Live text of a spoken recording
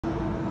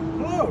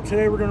So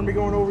today we're going to be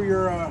going over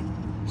your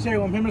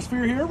Salem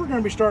Hemisphere here. We're going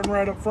to be starting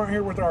right up front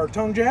here with our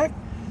tongue jack.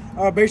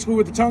 Basically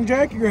with the tongue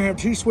jack, you're going to have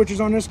two switches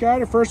on this guy.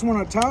 The first one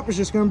on top is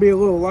just going to be a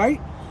little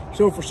light.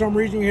 So if for some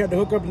reason you had to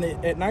hook up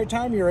at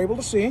nighttime, you're able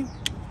to see.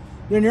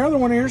 Then your other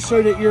one here is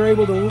so that you're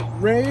able to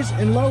raise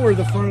and lower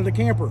the front of the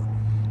camper.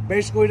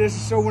 Basically this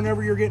is so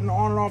whenever you're getting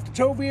on and off the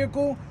tow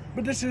vehicle,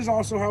 but this is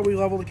also how we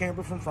level the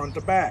camper from front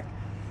to back.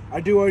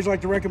 I do always like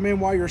to recommend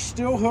while you're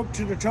still hooked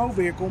to the tow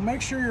vehicle,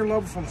 make sure you're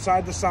level from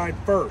side to side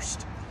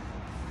first.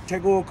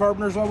 Take a little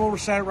carpenter's level,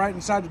 set it right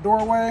inside the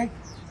doorway,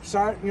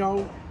 side,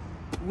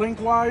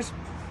 lengthwise.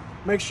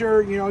 Make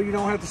sure, you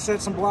don't have to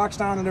set some blocks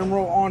down and then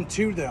roll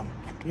onto them.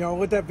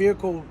 Let that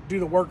vehicle do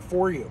the work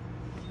for you.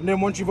 And then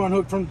once you've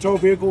unhooked from the tow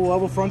vehicle,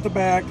 level front to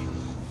back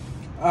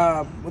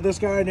with this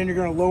guy, and then you're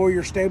going to lower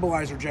your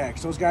stabilizer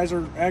jacks. Those guys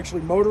are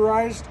actually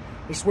motorized.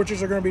 The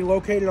switches are going to be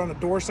located on the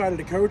door side of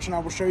the coach, and I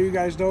will show you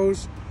guys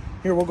those.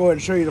 Here, we'll go ahead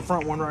and show you the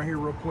front one right here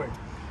real quick.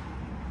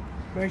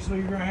 Basically,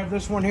 you're going to have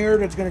this one here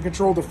that's going to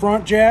control the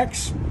front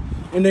jacks,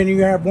 and then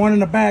you have one in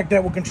the back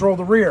that will control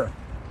the rear.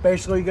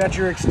 Basically, you got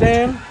your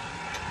extend,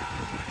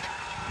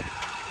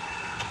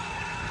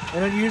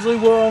 and it usually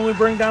will only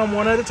bring down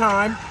one at a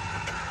time.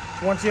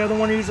 Once the other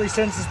one usually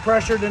senses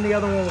pressure, then the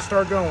other one will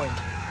start going.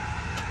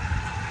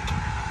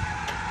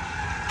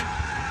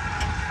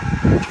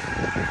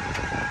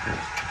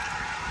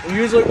 And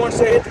usually once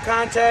they hit the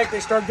contact, they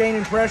start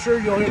gaining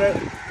pressure. You'll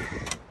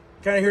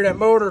hear that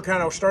motor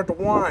kind of start to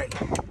whine.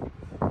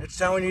 It's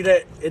telling you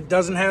that it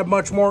doesn't have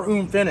much more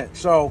oomph in it.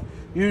 So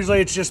usually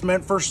it's just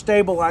meant for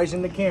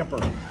stabilizing the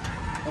camper.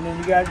 And then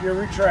you got your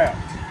retract.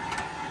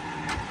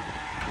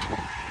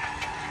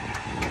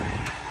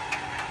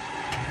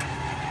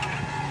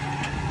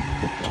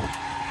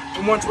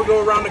 And once we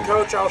go around the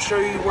coach, I'll show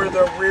you where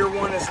the rear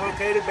one is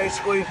located.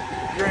 Basically,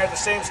 you're going to have the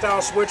same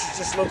style switch, it's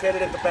just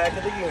located at the back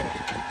of the unit.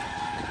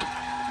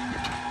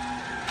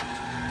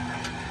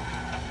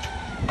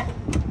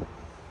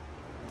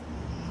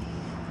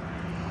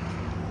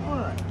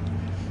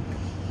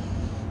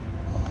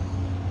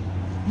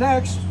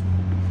 Next,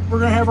 we're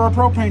going to have our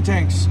propane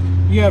tanks.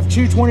 You have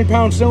two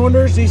 20-pound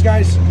cylinders. These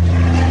guys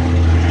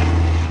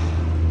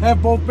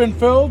have both been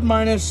filled,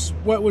 minus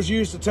what was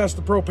used to test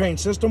the propane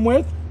system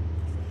with.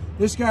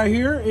 This guy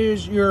here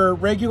is your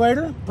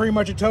regulator. Pretty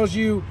much it tells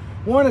you,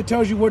 it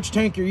tells you which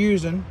tank you're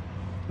using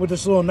with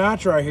this little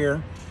notch right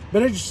here.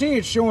 But as you see,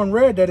 it's showing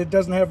red that it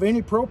doesn't have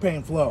any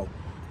propane flow.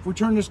 If we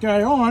turn this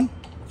guy on,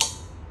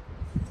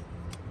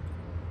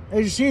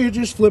 as you see, it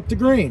just flipped to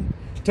green,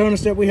 telling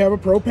us that we have a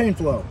propane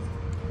flow.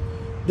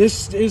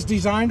 This is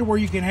designed to where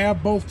you can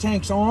have both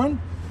tanks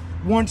on.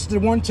 Once the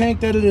one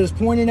tank that it is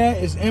pointing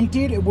at is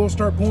emptied, it will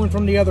start pulling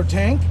from the other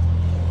tank.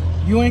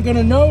 You ain't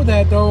gonna know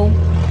that though,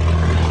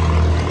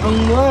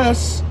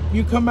 unless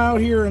you come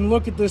out here and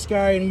look at this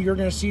guy and you're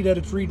gonna see that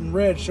it's reading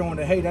red, showing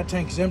that, hey, that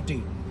tank's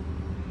empty.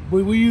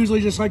 We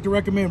usually just like to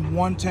recommend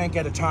one tank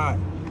at a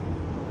time.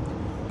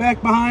 Back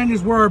behind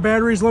is where our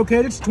battery is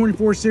located. It's a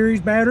 24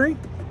 series battery.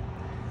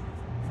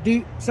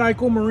 Deep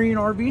cycle marine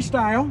RV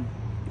style.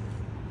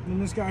 And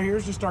this guy here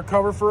is just our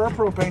cover for our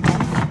propane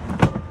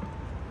tank.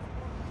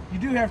 You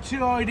do have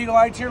two LED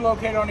lights here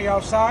located on the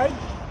outside.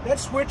 That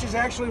switch is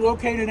actually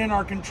located in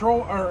our in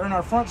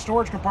our front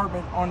storage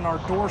compartment on our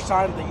door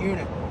side of the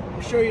unit.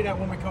 We'll show you that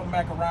when we come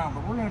back around,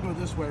 but we're going to go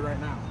this way right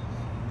now.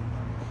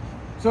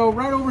 So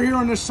right over here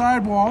on this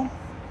sidewall,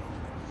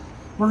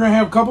 we're going to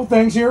have a couple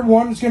things here.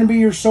 One is going to be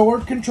your solar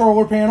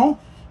controller panel.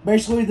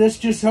 Basically, this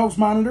just helps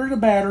monitor the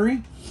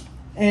battery.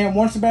 And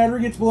once the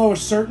battery gets below a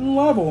certain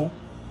level,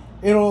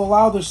 it'll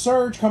allow the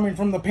surge coming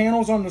from the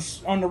panels on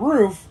the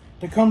roof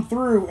to come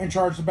through and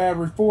charge the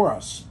battery for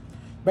us.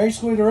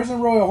 Basically, there isn't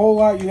really a whole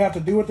lot you have to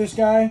do with this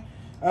guy,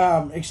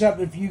 except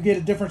if you get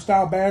a different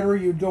style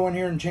battery, you'd go in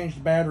here and change the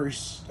battery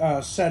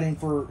setting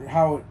for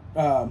how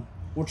it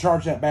will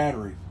charge that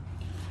battery.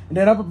 And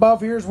then up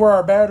above here is where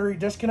our battery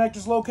disconnect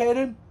is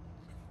located.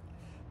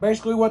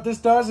 Basically, what this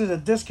does is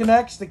it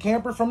disconnects the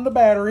camper from the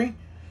battery,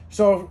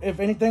 so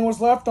if anything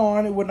was left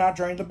on, it would not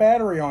drain the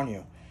battery on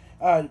you.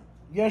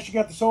 Yes, you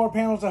got the solar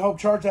panels to help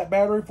charge that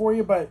battery for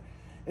you, but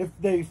if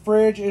the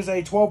fridge is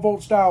a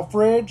 12-volt style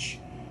fridge,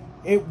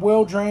 it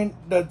will drain.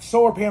 The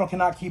solar panel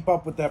cannot keep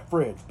up with that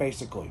fridge,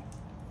 basically.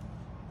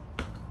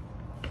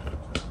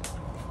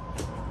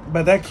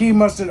 But that key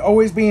must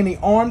always be in the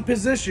on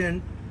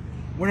position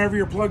whenever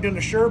you're plugged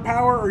into Sure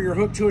Power or you're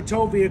hooked to a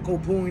tow vehicle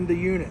pulling the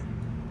unit.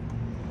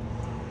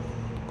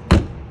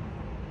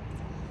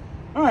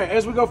 All right,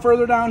 as we go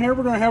further down here,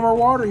 we're going to have our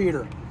water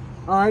heater.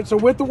 All right, so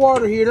with the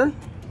water heater,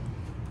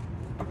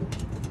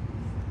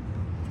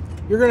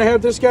 you're going to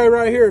have this guy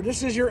right here.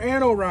 This is your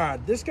anno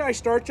rod. This guy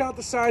starts out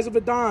the size of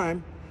a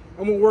dime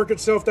and will work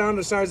itself down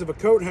to the size of a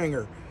coat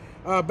hanger.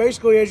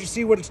 Basically, as you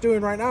see, what it's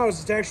doing right now is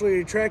it's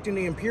actually attracting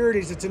the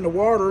impurities that's in the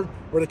water,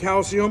 or the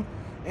calcium,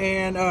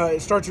 and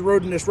it starts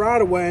eroding this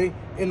rod away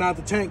and not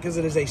the tank, because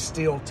it is a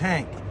steel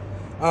tank.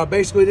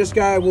 Basically, this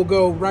guy will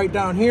go right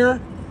down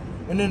here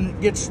and then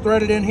it gets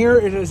threaded in here.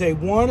 It is a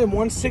 1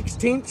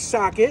 1/16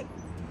 socket.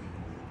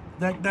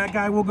 That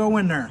guy will go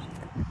in there.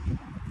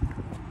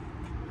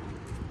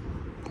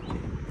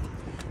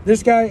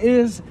 This guy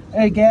is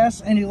a gas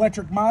and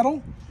electric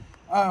model.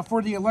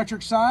 For the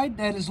electric side,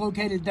 that is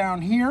located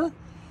down here.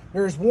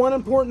 There's one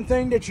important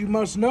thing that you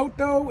must note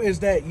though, is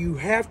that you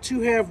have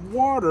to have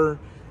water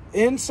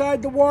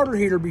inside the water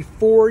heater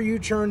before you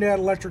turn that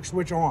electric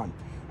switch on.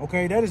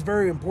 Okay, that is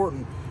very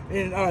important.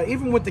 And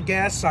even with the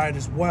gas side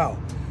as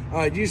well,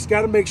 you just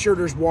got to make sure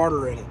there's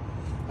water in it.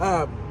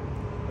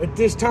 At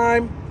this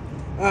time,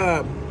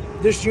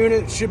 this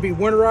unit should be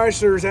winterized,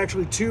 so there's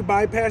actually 2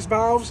 bypass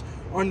valves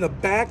on the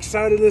back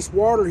side of this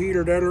water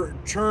heater that are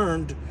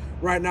turned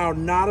right now,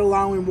 not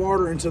allowing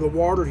water into the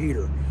water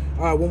heater.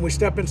 When we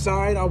step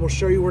inside, I will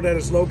show you where that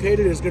is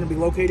located. It's going to be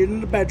located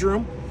in the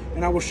bedroom,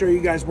 and I will show you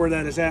guys where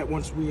that is at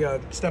once we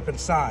step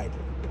inside.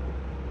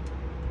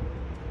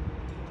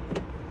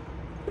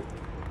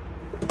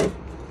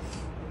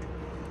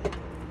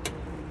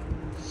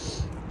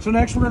 So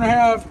next we're going to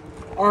have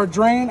our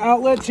drain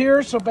outlets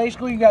here. So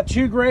basically you got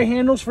 2 gray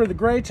handles for the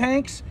gray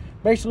tanks.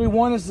 Basically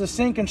one is the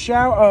sink and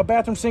shower,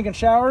 bathroom sink and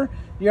shower.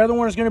 The other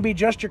one is going to be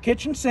just your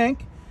kitchen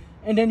sink.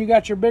 And then you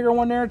got your bigger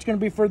one there. It's going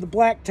to be for the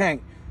black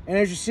tank. And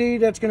as you see,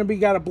 that's going to be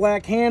got a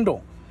black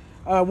handle.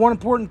 One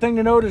important thing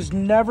to note is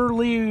never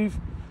leave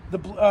the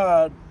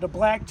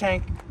black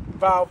tank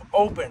valve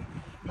open.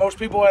 Most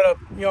people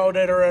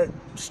that are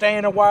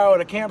staying a while at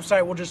a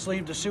campsite will just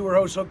leave the sewer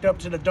hose hooked up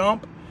to the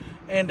dump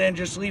and then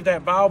just leave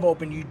that valve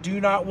open. You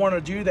do not want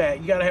to do that.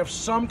 You got to have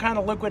some kind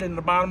of liquid in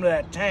the bottom of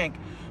that tank,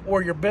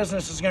 or your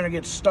business is going to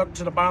get stuck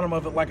to the bottom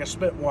of it like a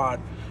spit wad.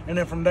 And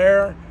then from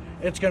there,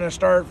 it's going to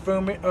start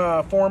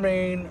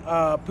forming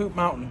poop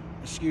mountain,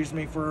 excuse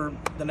me for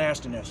the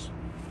nastiness.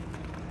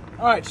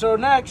 All right, so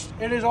next,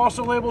 it is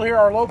also labeled here,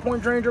 our low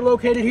point drains are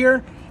located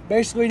here.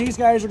 Basically, these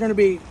guys are going to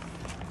be,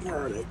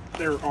 where are they?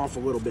 They're off a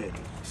little bit.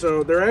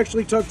 So they're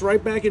actually tucked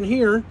right back in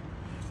here.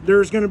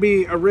 There's going to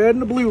be a red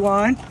and a blue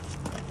line.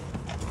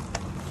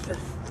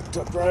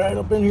 Tucked right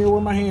up in here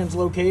where my hand's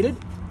located.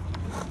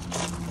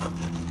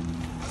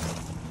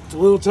 It's a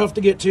little tough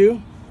to get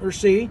to or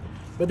see,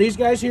 but these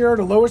guys here are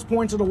the lowest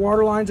points of the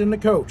water lines in the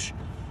coach.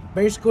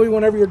 Basically,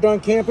 whenever you're done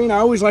camping, I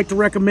always like to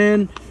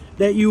recommend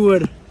that you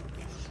would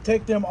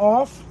take them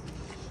off,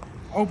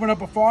 open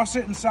up a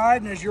faucet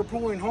inside, and as you're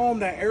pulling home,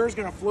 that air is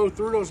going to flow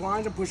through those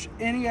lines and push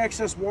any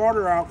excess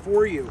water out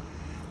for you.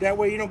 That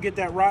way you don't get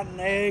that rotten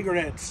egg or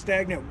that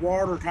stagnant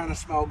water kind of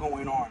smell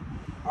going on.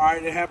 All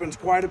right, it happens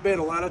quite a bit.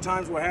 A lot of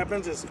times what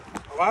happens is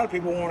a lot of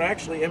people won't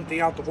actually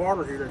empty out the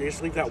water heater. They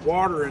just leave that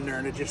water in there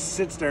and it just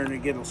sits there and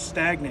it gets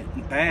stagnant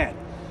and bad.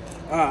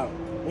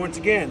 Once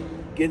again,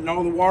 getting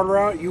all the water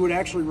out, you would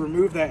actually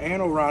remove that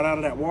anode rod out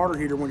of that water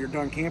heater when you're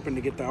done camping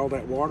to get all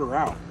that water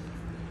out.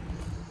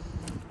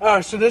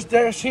 So this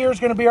dash here is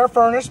going to be our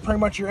furnace,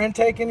 pretty much your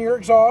intake and your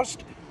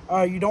exhaust.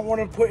 You don't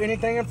want to put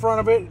anything in front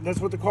of it.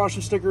 That's what the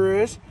caution sticker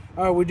is.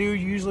 We do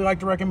usually like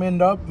to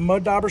recommend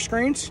mud dauber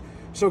screens.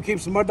 So it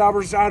keeps the mud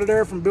daubers out of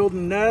there from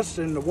building nests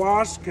and the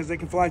wasps, because they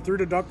can fly through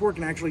the ductwork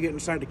and actually get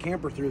inside the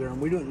camper through there,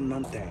 and we don't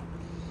want that.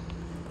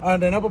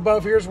 And then up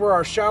above here is where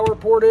our shower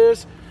port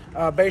is.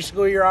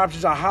 Basically your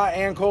options are hot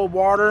and cold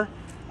water.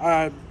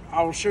 I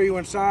will show you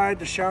inside.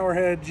 The shower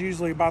head's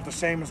usually about the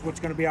same as what's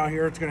going to be out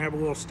here. It's going to have a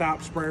little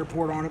stop sprayer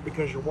port on it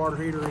because your water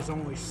heater is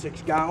only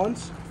 6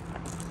 gallons.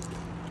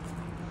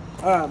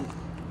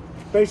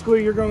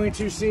 Basically you're going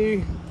to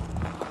see,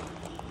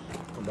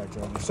 come back to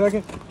that in a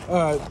second.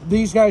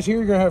 These guys here,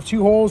 you're going to have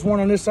 2 holes, one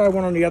on this side,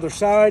 one on the other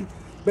side.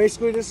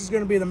 Basically this is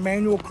going to be the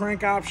manual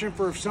crank option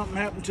for if something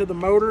happened to the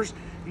motors.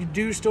 You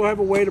do still have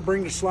a way to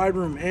bring the slide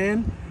room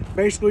in.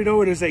 Basically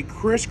though, it is a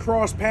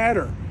crisscross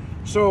pattern.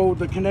 So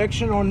the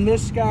connection on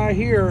this guy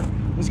here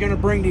is going to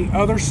bring the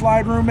other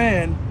slide room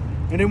in,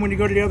 and then when you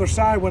go to the other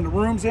side, when the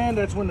room's in,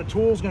 that's when the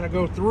tool's going to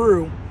go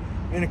through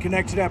and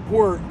connect to that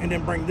port and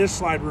then bring this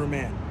slide room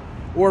in,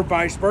 or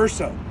vice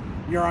versa.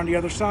 You're on the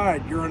other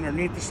side, you're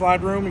underneath the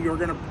slide room and you're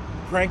going to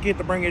crank it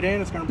to bring it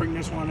in. It's going to bring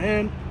this one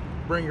in,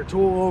 bring your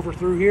tool over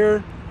through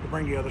here to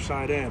bring the other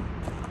side in.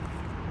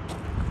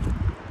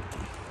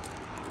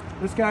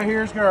 This guy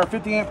here has got our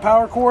 50 amp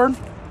power cord,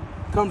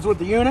 comes with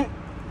the unit.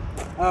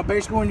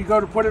 Basically when you go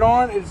to put it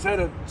on, it's at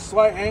a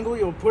slight angle.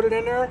 You'll put it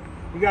in there,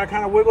 you got to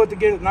kind of wiggle it to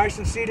get it nice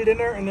and seated in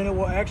there, and then it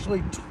will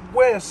actually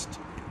twist.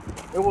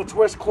 It will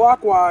twist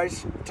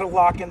clockwise to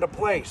lock into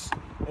place.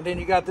 And then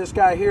you got this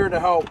guy here to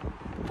help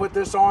put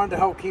this on to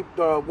help keep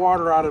the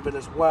water out of it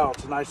as well.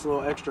 It's a nice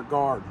little extra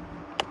guard.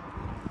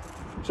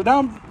 So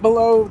down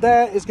below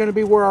that is going to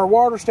be where our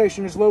water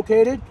station is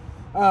located.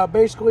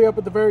 Basically up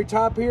at the very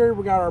top here,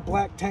 we got our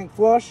black tank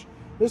flush.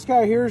 This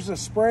guy here is a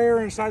sprayer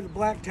inside the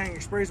black tank.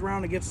 It sprays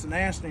around and gets the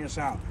nastiness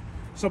out.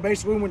 So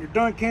basically when you're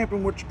done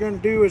camping, what you're going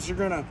to do is you're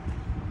going to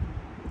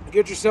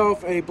get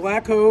yourself a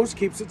black hose.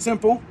 Keeps it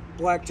simple.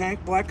 Black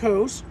tank, black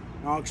hose.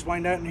 I'll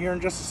explain that in here in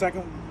just a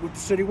second with the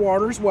city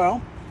water as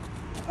well.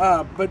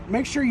 But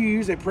make sure you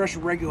use a pressure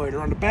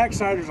regulator. On the back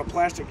side, there's a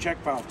plastic check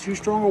valve. Too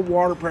strong a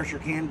water pressure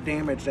can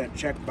damage that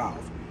check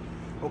valve.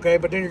 Okay,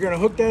 but then you're going to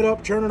hook that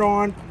up, turn it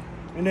on,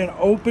 and then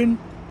open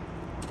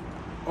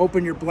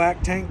your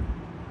black tank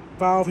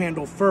valve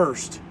handle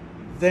first,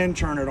 then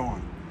turn it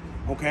on.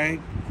 Okay,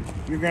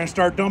 you're going to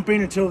start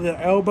dumping until the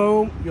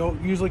elbow,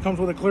 usually comes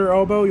with a clear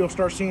elbow, you'll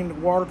start seeing the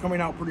water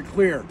coming out pretty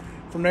clear.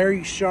 From there,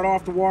 you shut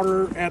off the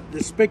water at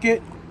the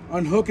spigot,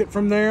 unhook it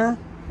from there,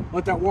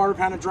 let that water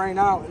kind of drain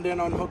out, and then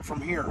unhook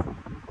from here.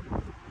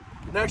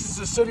 Next is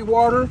the city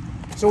water.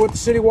 So with the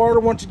city water,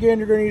 once again,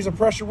 you're going to use a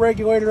pressure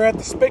regulator at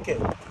the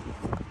spigot.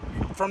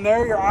 From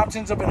there, your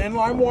options of an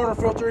inline water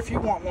filter if you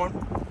want one.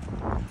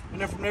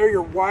 And then from there,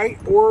 your white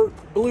or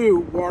blue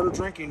water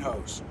drinking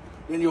hose.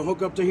 Then you'll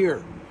hook up to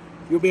here.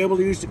 You'll be able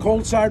to use the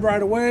cold side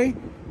right away.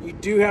 You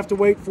do have to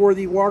wait for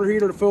the water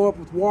heater to fill up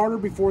with water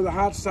before the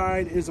hot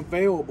side is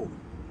available.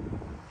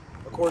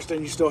 Of course,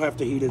 then you still have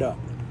to heat it up.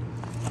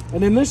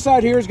 And then this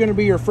side here is going to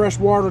be your fresh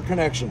water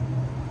connection.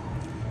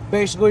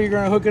 Basically, you're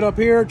going to hook it up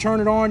here, turn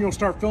it on, you'll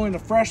start filling the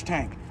fresh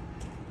tank.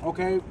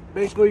 Okay,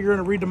 basically you're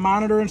going to read the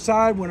monitor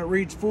inside. When it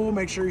reads full,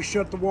 make sure you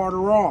shut the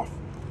water off.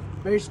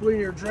 Basically,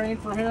 your drain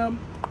for him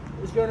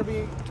is going to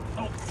be,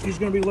 he's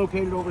going to be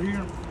located over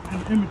here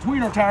in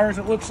between our tires,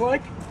 it looks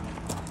like.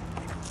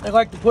 They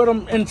like to put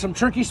them in some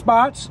tricky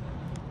spots,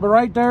 but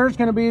right there is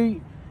going to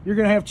be, you're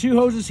going to have two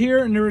hoses here,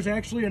 and there is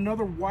actually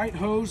another white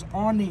hose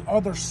on the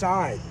other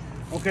side.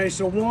 Okay,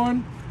 so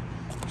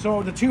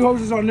the two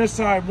hoses on this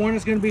side, one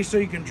is going to be so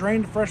you can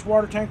drain the fresh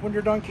water tank when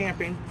you're done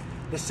camping.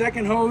 The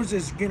second hose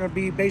is going to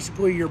be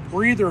basically your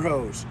breather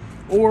hose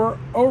or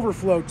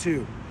overflow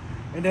tube.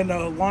 And then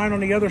the line on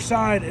the other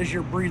side is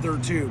your breather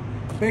tube.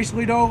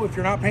 Basically though, if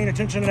you're not paying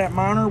attention to that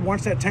monitor,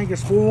 once that tank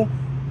is full,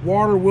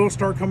 water will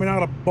start coming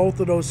out of both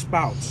of those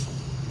spouts.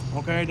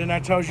 Okay, then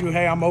that tells you,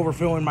 hey, I'm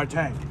overfilling my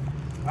tank.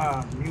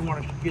 You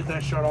want to get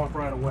that shut off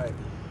right away.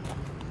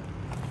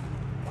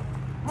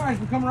 All right, as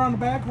we come around the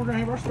back, we're going to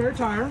have our spare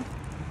tire.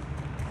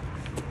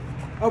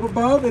 Up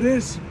above, it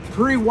is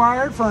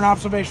pre-wired for an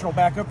observational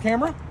backup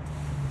camera.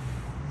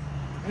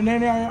 And then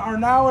they are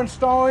now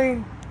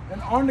installing an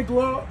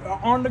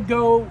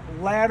on-the-go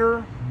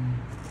ladder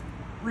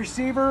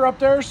receiver up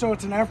there. So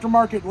it's an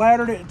aftermarket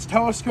ladder that it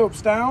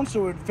telescopes down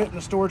so it would fit in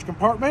the storage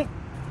compartment.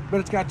 But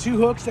it's got two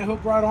hooks that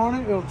hook right on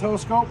it. It'll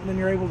telescope, and then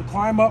you're able to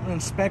climb up and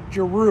inspect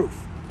your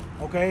roof.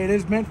 Okay, it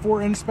is meant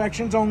for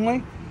inspections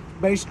only.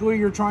 Basically,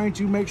 you're trying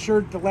to make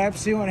sure that the lap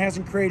sealant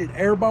hasn't created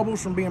air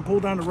bubbles from being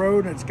pulled down the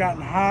road and it's gotten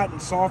hot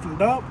and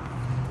softened up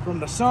from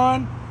the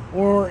sun,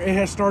 or it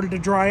has started to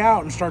dry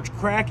out and starts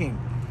cracking.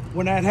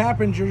 When that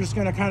happens, you're just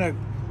going to kind of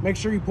make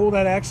sure you pull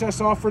that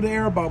excess off for the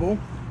air bubble,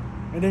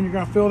 and then you're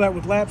going to fill that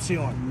with lap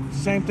sealant.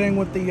 Same thing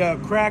with the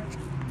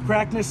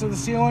crackness of the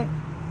sealant.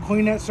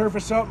 Clean that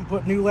surface up and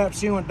put new lap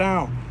sealant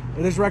down.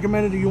 It is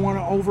recommended that you want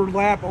to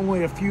overlap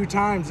only a few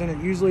times, and it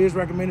usually is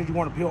recommended you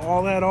want to peel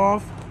all that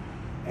off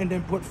and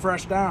then put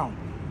fresh down.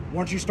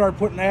 Once you start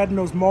adding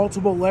those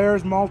multiple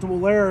layers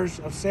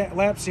of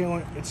lap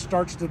sealant, it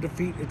starts to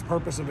defeat its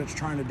purpose of it's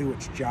trying to do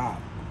its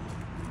job.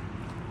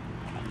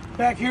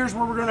 Back here's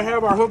where we're going to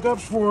have our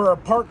hookups for our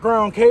park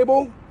ground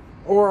cable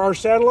or our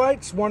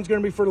satellites. One's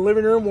going to be for the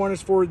living room, one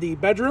is for the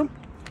bedroom.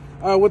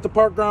 With the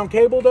park ground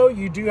cable though,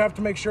 you do have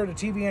to make sure the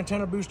TV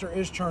antenna booster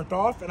is turned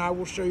off, and I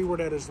will show you where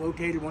that is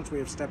located once we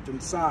have stepped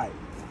inside.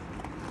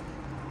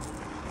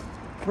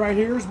 Right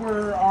here is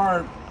where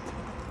our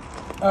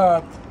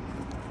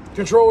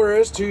controller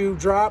is to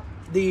drop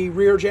the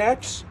rear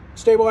jacks,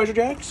 stabilizer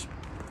jacks.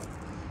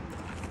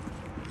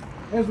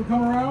 As we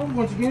come around,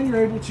 once again,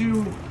 you're able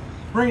to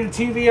bring the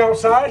TV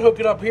outside, hook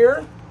it up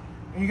here,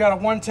 and you got a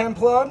 110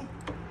 plug,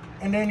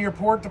 and then your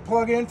port to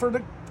plug in for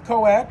the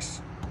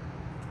coax.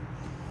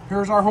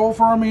 Here's our hole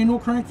for our manual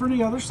crank for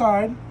the other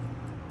side.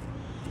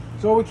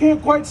 So we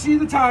can't quite see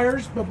the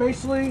tires, but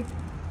basically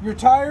your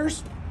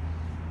tires,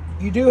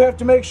 you do have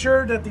to make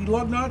sure that the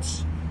lug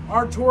nuts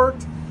are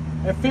torqued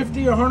at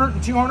 50, 100,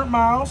 and 200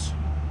 miles.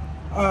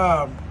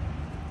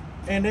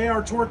 And they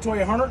are torqued to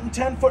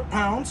 110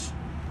 foot-pounds.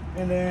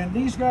 And then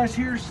these guys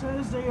here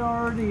says they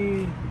are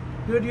the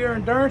Goodyear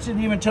Endurance. It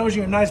even tells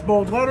you in nice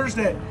bold letters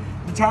that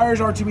the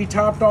tires are to be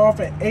topped off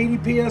at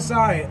 80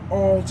 PSI at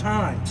all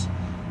times.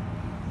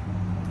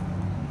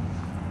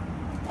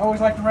 I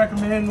always like to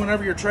recommend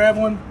whenever you're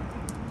traveling,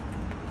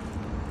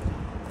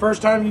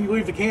 first time you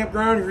leave the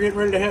campground, you're getting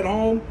ready to head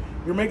home,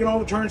 you're making all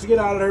the turns to get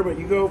out of there, but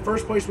you go,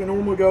 first place we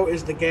normally go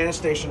is the gas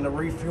station to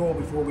refuel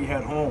before we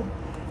head home.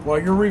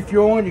 While you're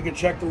refueling, you can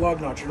check the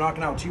lug nuts. You're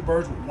knocking out two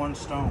birds with one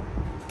stone.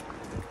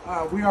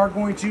 We are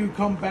going to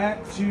come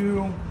back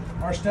to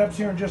our steps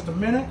here in just a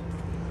minute.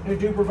 They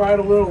do provide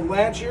a little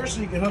latch here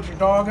so you can hook your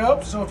dog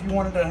up. So if you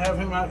wanted to have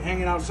him out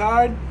hanging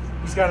outside,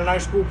 he's got a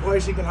nice cool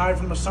place he can hide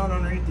from the sun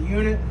underneath the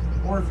unit.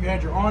 Or if you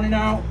had your awning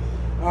out,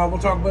 we'll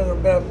talk a little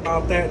bit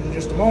about that in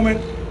just a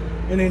moment.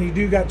 And then you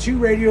do got two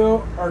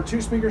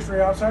speakers for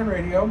your outside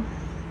radio,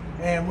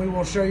 and we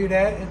will show you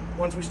that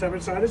once we step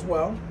inside as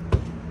well.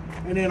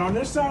 And then on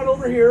this side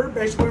over here,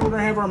 basically we're going to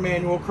have our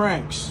manual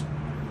cranks.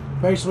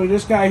 Basically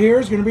this guy here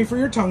is going to be for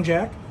your tongue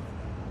jack.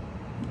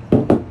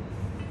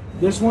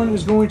 This one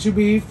is going to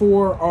be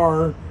for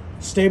our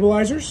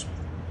stabilizers.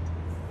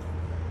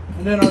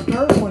 And then our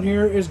third one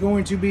here is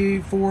going to be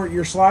for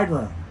your slide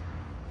run.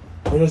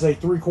 It is a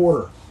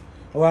 3/4.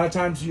 A lot of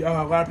times, a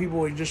lot of people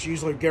would just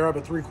usually gear up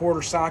a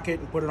 3/4 socket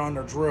and put it on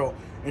their drill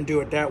and do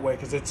it that way,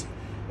 because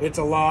it's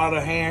a lot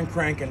of hand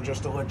cranking,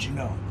 just to let you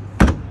know.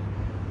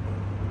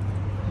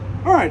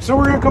 All right, so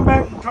we're going to come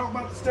back and talk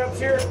about the steps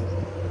here.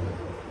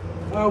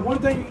 One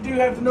thing you do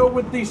have to know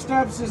with these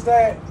steps is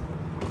that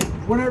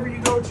whenever you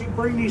go to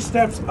bring these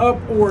steps up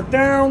or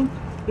down,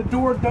 the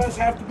door does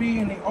have to be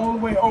in the all the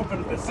way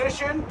open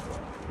position.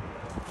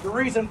 The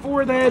reason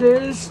for that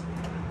is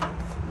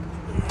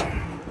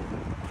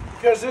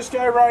because this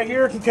guy right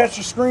here can catch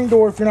the screen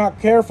door if you're not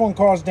careful and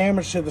cause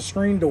damage to the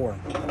screen door.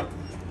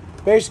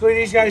 Basically,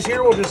 these guys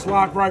here will just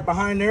lock right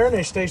behind there and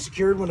they stay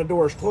secured when the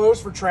door is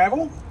closed for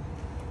travel.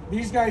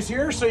 These guys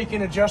here, so you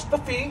can adjust the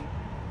feet,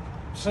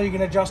 so you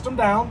can adjust them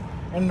down.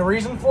 And the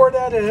reason for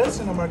that is,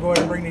 and I'm going to go ahead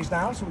and bring these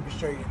down so we can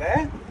show you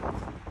that.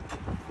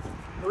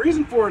 The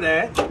reason for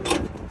that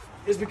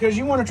is because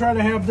you want to try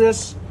to have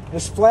this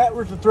as flat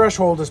with the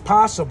threshold as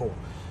possible.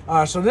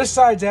 So this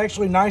side's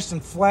actually nice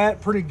and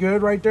flat, pretty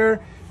good right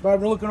there. But I've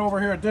been looking over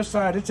here at this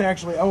side, it's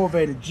actually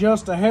elevated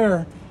just a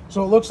hair.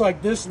 So it looks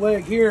like this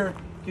leg here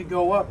could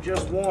go up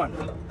just one.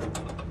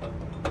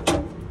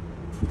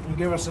 And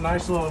give us a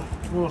nice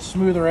little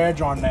smoother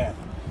edge on that.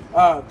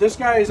 This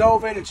guy is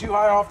elevated too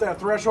high off that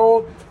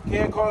threshold.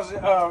 Can cause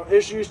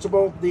issues to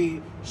both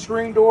the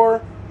screen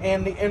door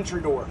and the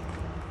entry door.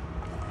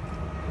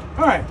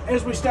 Alright,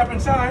 as we step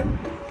inside,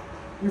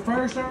 your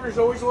fire starter is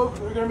always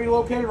going to be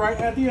located right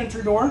at the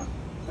entry door,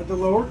 at the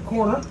lower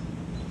corner.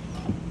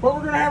 But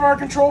we're going to have our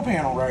control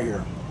panel right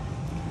here.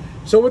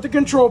 So with the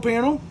control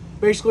panel,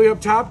 basically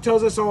up top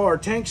tells us all our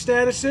tank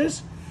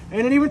statuses.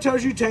 And it even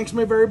tells you tanks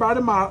may vary by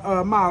the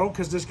model,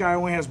 because this guy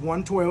only has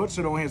one toilet,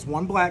 so it only has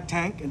one black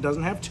tank and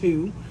doesn't have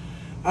two.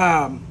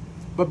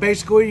 But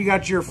basically, you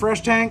got your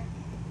fresh tank.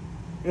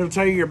 It'll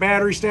tell you your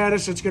battery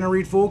status. It's going to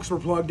read full because we're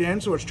plugged in,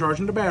 so it's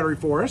charging the battery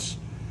for us.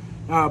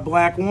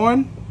 Black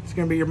one, it's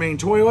going to be your main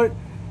toilet.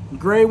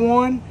 Gray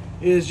one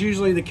is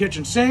usually the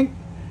kitchen sink.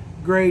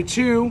 Gray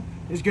 2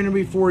 is going to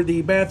be for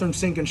the bathroom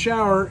sink and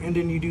shower, and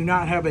then you do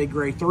not have a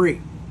gray 3.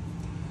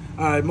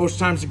 Most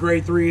times the gray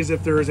 3 is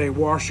if there is a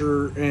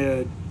washer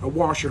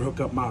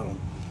hookup model.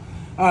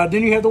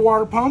 Then you have the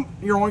water pump.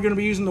 You're only going to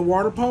be using the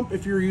water pump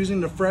if you're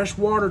using the fresh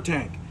water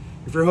tank.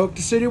 If you're hooked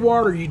to city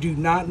water, you do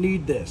not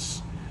need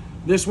this.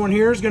 This one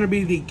here is going to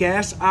be the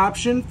gas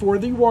option for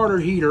the water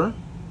heater.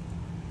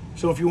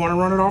 So if you want to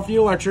run it off the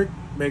electric,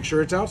 make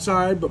sure it's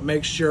outside, but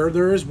make sure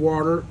there is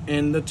water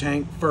in the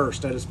tank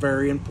first. That is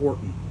very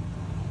important.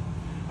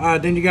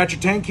 Then you got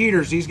your tank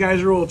heaters. These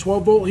guys are little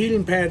 12-volt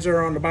heating pads that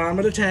are on the bottom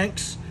of the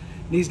tanks.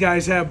 These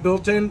guys have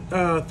built-in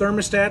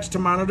thermostats to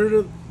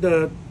monitor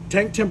the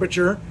tank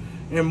temperature,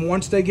 and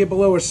once they get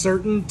below a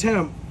certain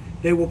temp,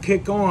 they will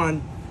kick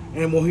on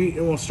and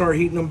we'll start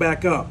heating them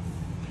back up.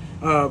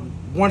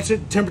 Once the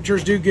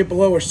temperatures do get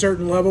below a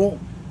certain level,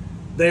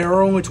 they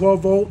are only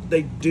 12 volt.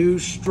 They do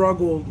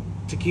struggle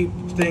to keep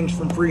things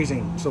from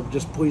freezing, so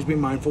just please be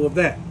mindful of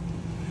that.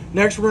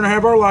 Next, we're going to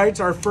have our lights.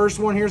 Our first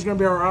one here is going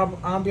to be our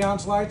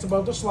ambiance lights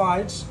above the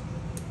slides.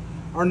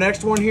 Our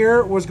next one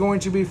here was going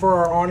to be for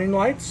our awning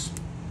lights.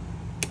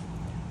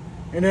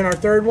 And then our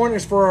third one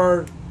is for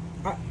our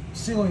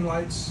ceiling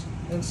lights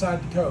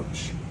inside the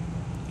coach.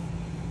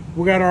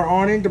 We got our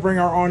awning to bring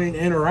our awning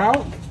in or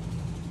out.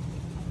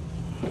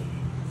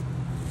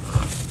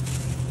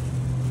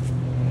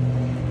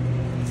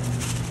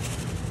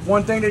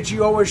 One thing that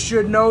you always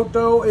should note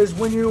though is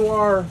if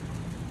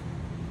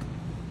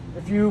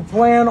you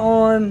plan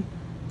on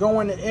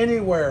going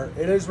anywhere,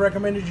 it is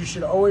recommended you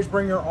should always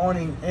bring your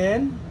awning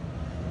in.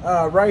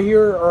 Right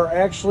here are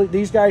actually,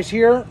 these guys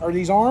here, or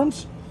these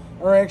arms,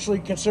 are actually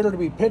considered to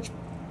be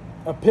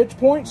a pitch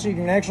point, so you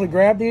can actually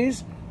grab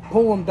these,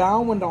 pull them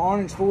down when the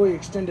awning's fully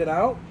extended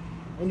out,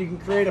 and you can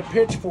create a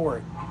pitch for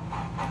it.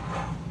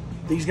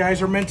 These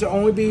guys are meant to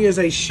only be as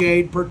a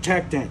shade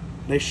protectant.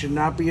 They should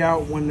not be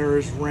out when there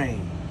is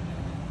rain.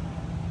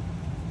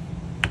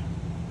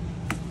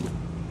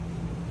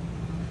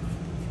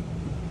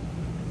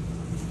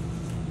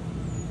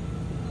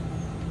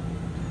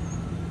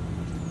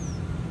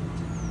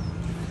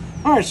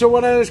 All right, so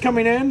what is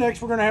coming in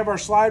next, we're going to have our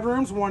slide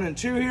rooms 1 and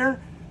 2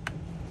 here.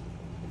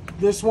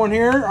 This one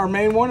here, our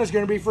main one, is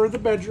going to be for the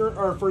bedroom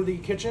or for the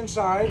kitchen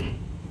side,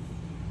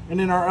 and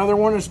then our other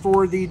one is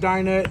for the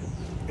dinette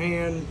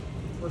and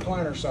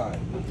recliner side.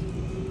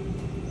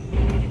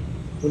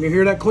 When you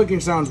hear that clicking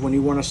sounds, when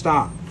you want to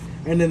stop.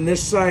 And then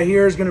this side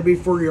here is going to be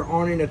for your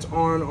awning that's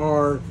on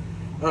our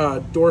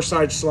door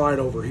side slide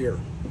over here.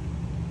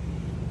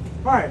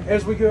 All right,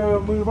 as we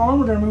move on,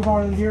 we're going to move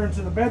on in here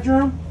into the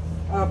bedroom.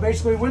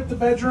 Basically, with the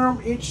bedroom,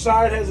 each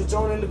side has its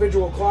own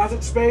individual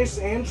closet space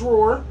and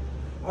drawer.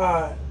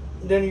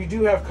 Then you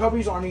do have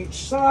cubbies on each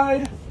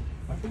side.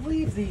 I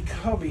believe the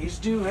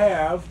cubbies do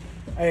have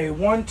a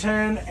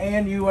 110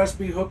 and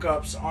USB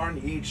hookups on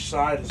each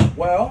side as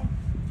well.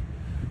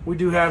 We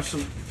do have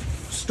some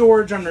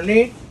storage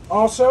underneath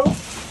also.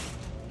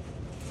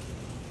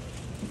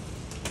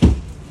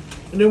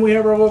 And then we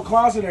have our little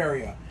closet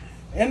area.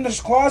 In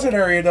this closet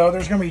area though,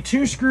 there's going to be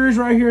 2 screws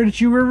right here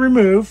that you will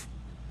remove.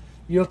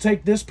 you'll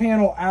take this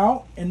panel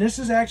out, and this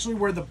is actually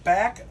where the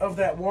back of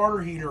that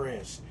water heater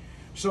is.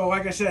 So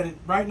like I said,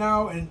 right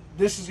now, and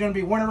this is going to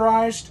be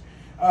winterized,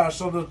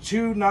 so the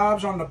two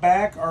knobs on the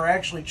back are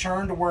actually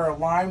churned to where a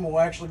line will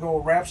actually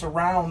wraps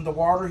around the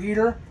water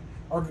heater,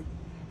 or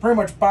pretty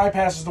much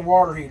bypasses the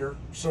water heater,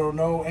 so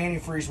no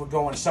antifreeze would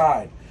go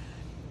inside.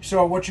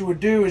 So what you would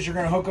do is you're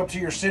going to hook up to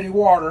your city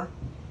water.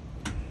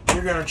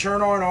 You're going to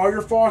turn on all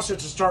your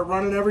faucets and start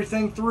running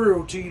everything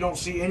through till you don't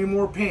see any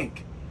more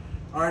pink.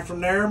 All right, from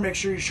there, make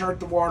sure you shut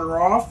the water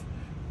off,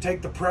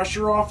 take the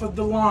pressure off of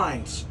the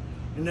lines,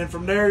 and then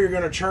from there, you're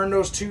going to turn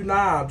those two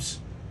knobs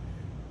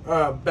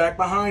back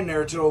behind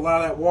there to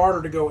allow that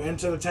water to go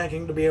into the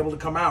tanking to be able to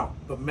come out.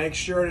 But make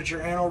sure that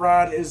your anno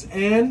rod is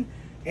in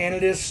and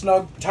it is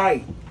snug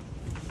tight.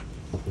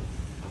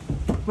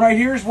 Right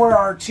here is where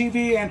our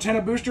TV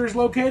antenna booster is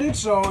located.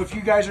 So if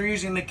you guys are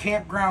using the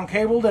campground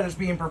cable that is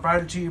being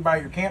provided to you by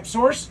your camp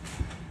source,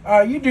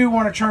 you do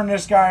want to turn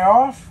this guy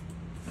off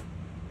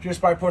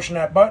just by pushing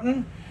that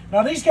button.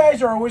 Now these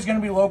guys are always going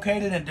to be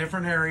located in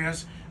different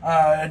areas.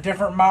 A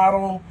different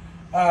model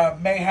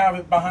may have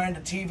it behind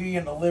the TV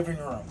in the living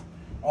room.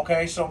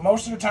 Okay, so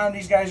most of the time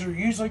these guys are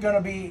usually going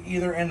to be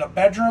either in the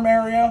bedroom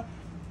area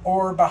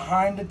or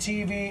behind the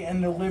TV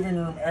in the living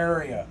room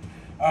area.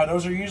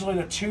 Those are usually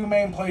the two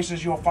main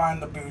places you'll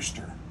find the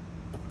booster.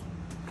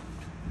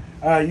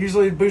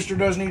 Usually the booster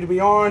does need to be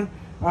on,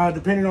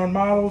 depending on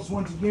models.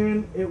 Once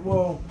again,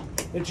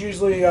 it's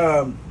usually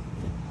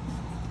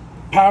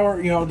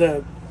power,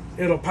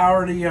 it'll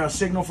power the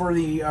signal for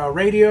the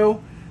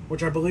radio,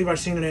 which I believe I've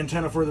seen an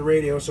antenna for the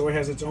radio, so it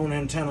has its own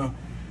antenna.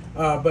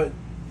 But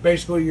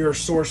basically your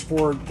source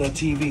for the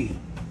TV.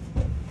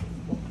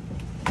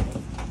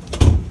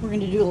 We're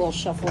going to do a little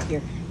shuffle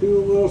here. Do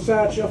a little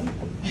side shuffle.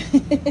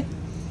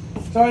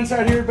 So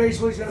inside here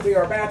basically is going to be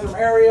our bathroom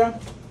area.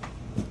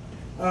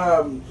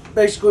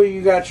 Basically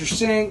you got your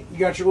sink, you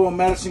got your little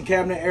medicine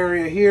cabinet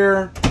area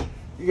here.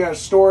 You got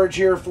storage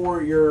here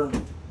for your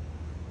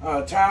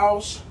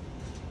towels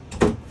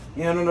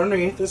and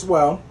underneath as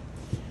well.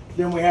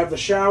 Then we have the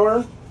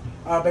shower.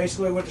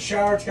 Basically with the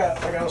shower, it's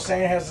got, like I was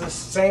saying, it has this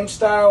same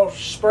style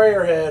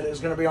sprayer head is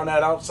going to be on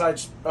that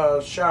outside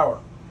shower.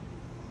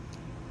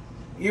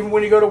 Even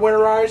when you go to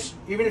winterize,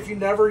 even if you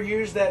never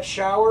use that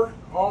shower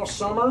all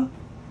summer,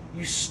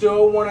 you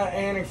still want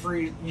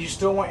antifreeze. You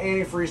still want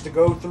antifreeze to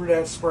go through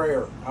that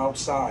sprayer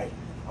outside.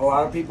 A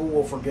lot of people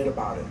will forget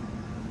about it.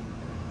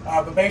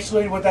 But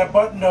basically what that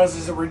button does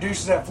is it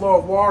reduces that flow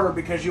of water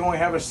because you only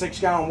have a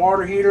 6-gallon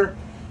water heater.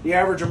 The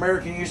average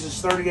American uses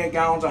 38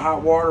 gallons of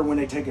hot water when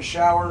they take a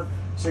shower,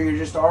 so you're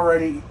just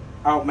already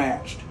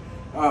outmatched.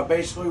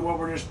 Basically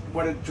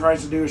what it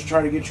tries to do is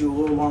try to get you a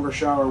little longer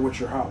shower with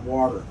your hot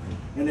water.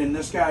 And then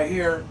this guy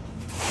here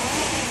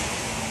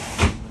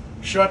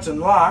shuts and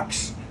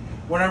locks.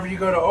 Whenever you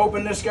go to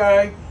open this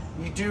guy,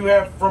 you do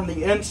have, from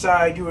the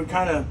inside, you would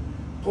kind of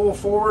pull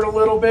forward a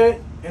little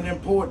bit and then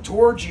pull it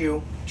towards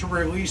you to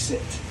release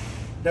it.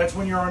 That's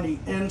when you're on the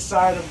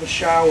inside of the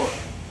shower.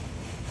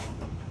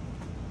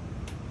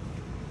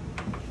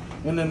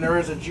 And then there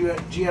is a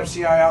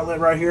GFCI outlet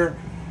right here.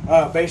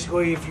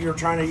 Basically, if you're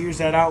trying to use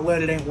that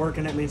outlet, it ain't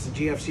working. That means the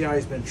GFCI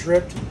has been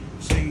tripped.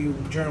 So you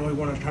generally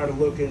want to try to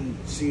look and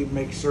see,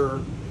 make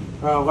sure.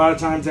 A lot of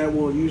times that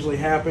will usually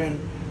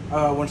happen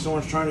when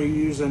someone's trying to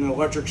use an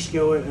electric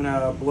skillet and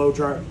a blow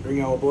dryer,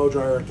 a blow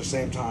dryer at the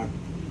same time.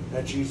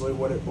 That's usually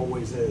what it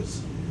always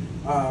is.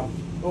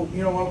 Oh,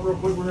 you know what? Real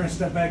quick, we're going to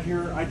step back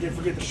here. I did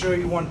forget to show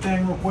you one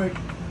thing real quick.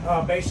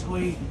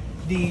 Basically,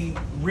 the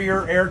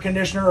rear air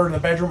conditioner or the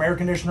bedroom air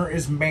conditioner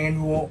is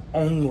manual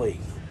only.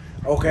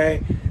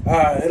 Okay,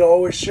 it'll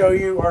always show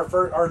you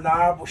our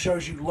knob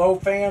shows you low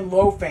fan,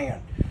 low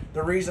fan.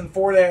 The reason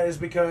for that is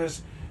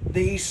because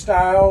these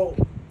style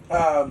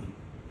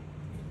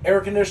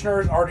air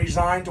conditioners are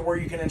designed to where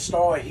you can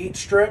install a heat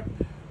strip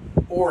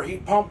or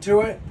heat pump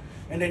to it,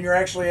 and then you're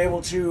actually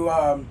able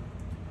to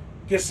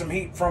get some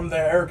heat from the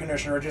air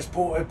conditioner.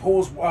 It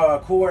pulls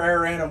cooler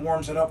air in and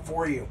warms it up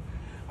for you.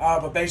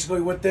 But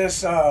basically with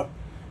this,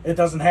 it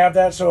doesn't have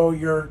that, so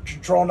your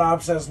control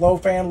knob says low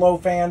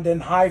fan, then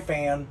high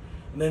fan,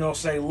 and then it'll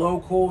say low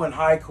cool and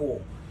high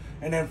cool.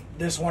 And then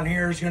this one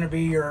here is going to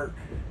be your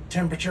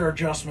temperature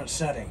adjustment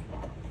setting.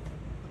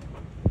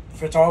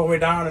 If it's all the way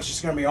down, it's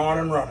just going to be on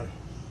and running.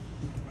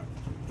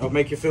 It'll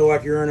make you feel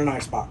like you're in an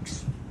ice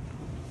box.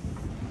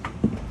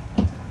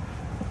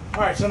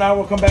 Alright, so now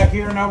we'll come back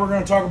here. Now we're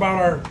going to talk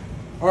about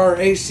our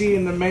AC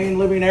in the main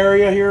living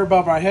area here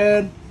above our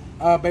head.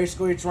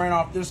 Basically, it's ran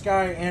off this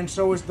guy, and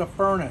so is the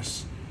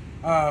furnace.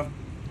 We'll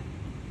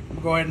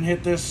go ahead and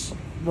hit this.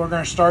 We're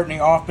going to start in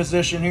the off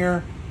position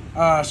here.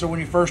 So when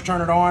you first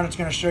turn it on, it's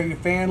going to show you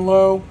fan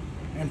low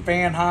and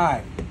fan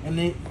high. And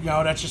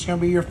that's just going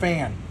to be your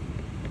fan.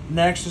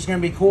 Next is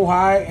going to be cool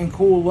high and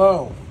cool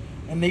low.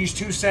 And these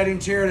two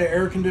settings here, the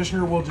air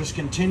conditioner will just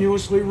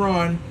continuously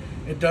run.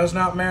 It does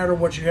not matter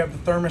what you have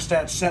the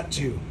thermostat set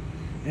to.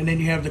 And then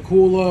you have the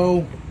cool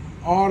low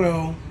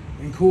auto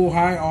and cool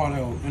high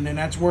auto, and then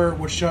that's where it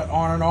would shut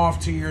on and off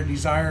to your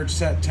desired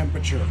set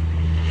temperature.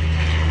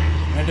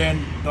 And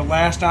then the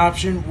last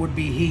option would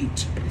be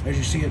heat. As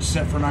you see, it's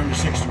set for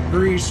 96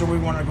 degrees, so we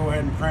want to go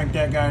ahead and crank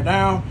that guy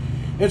down.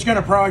 It's going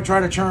to probably try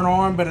to turn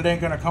on, but it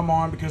ain't going to come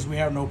on because we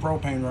have no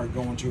propane right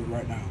going to it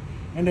right now.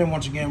 And then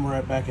once again,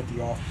 we're back at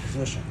the off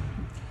position.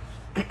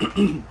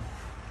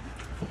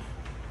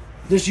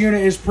 This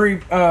unit is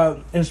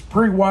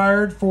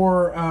pre-wired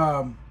for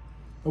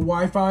the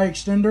Wi-Fi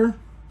extender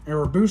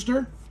or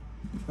booster.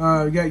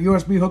 You got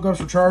USB hookups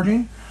for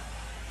charging.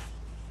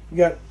 You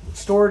got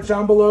storage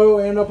down below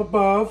and up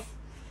above.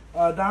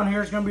 Down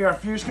here is going to be our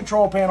fuse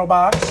control panel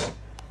box.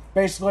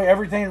 Basically,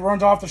 everything that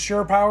runs off the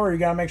Sure Power, you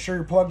got to make sure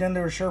you're plugged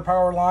into a Sure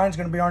Power line. Is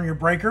going to be on your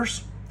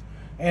breakers.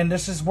 And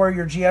this is where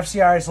your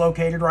GFCI is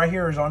located right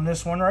here, is on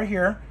this one right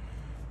here.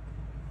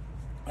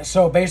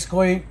 So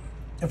basically,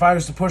 if I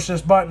was to push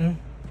this button,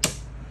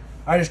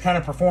 I just kind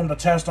of performed a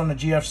test on the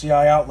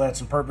GFCI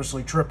outlets and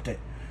purposely tripped it.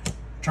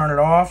 Turn it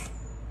off,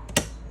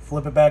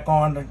 flip it back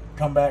on to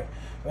come back.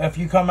 If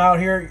you come out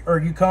here, or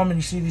you come and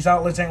you see these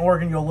outlets ain't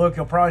working,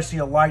 you'll probably see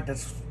a light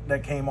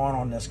that came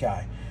on this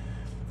guy.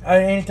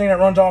 Anything that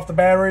runs off the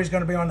battery is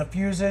going to be on the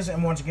fuses,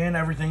 and once again,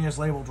 everything is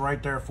labeled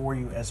right there for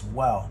you as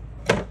well.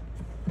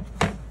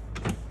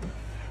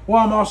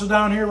 Well, I'm also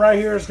down here, right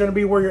here is going to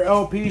be where your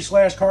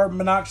LP/carbon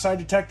monoxide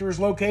detector is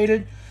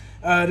located.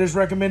 It is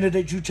recommended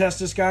that you test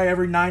this guy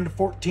every 9 to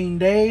 14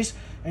 days,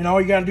 and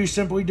all you got to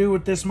simply do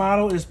with this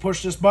model is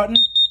push this button,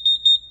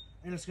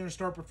 and it's going to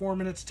start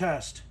performing its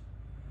test.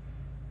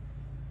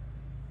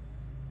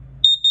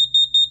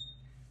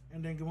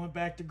 And then going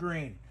back to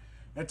green.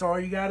 That's all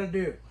you got to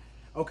do.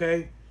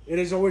 Okay, it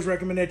is always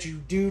recommended that you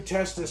do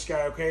test this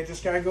guy. Okay, if this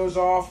guy goes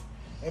off,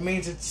 it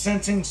means it's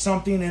sensing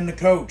something in the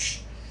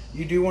coach.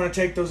 You do want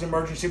to take those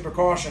emergency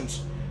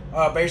precautions.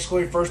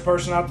 Basically, first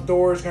person out the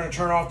door is going to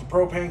turn off the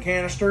propane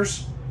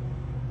canisters.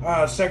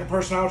 Second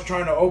person out is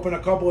trying to open a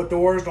couple of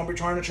doors. Don't be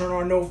trying to turn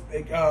on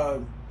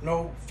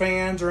no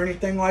fans or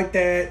anything like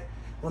that.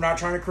 We're not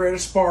trying to create a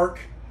spark.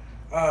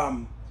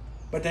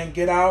 But then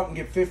get out and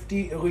get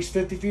at least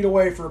 50 feet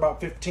away for about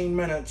 15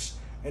 minutes,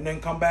 and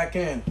then come back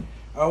in.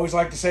 I always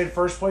like to say the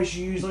first place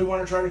you usually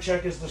want to try to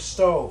check is the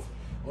stove.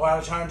 A lot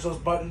of times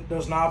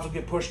those knobs will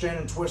get pushed in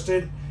and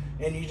twisted,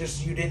 and you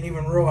didn't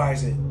even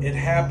realize it. It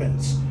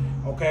happens.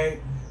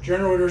 Okay?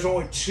 Generally, there's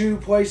only two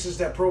places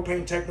that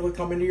propane technically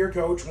come into your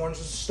coach. One's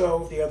the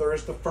stove, the other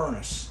is the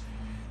furnace.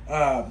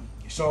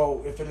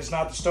 So if it is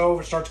not the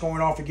stove, it starts going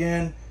off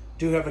again.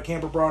 Do have the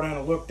camper brought in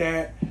and looked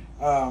at,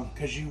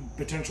 because you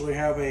potentially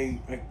have a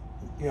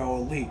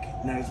leak,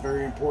 and that is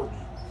very important.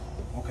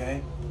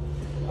 Okay.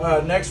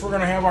 Next, we're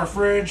going to have our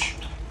fridge.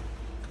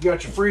 You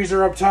got your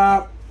freezer up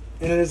top,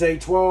 and it is a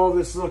 12.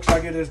 This looks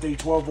like it is the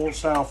 12-volt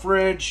style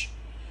fridge.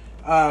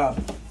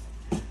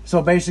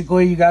 So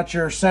basically, you got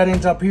your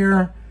settings up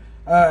here.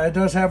 It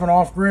does have an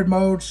off-grid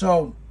mode,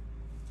 so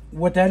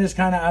what that is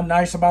kind of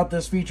nice about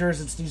this feature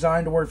is it's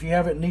designed to where if you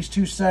have it in these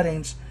two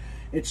settings,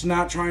 it's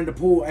not trying to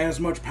pull as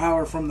much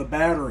power from the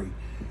battery.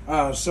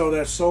 So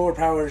that solar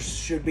power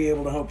should be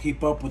able to help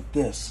keep up with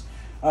this.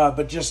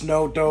 But just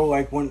note though,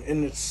 like when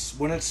it's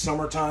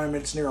summertime,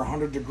 it's near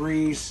 100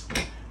 degrees.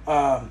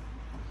 A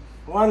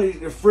lot of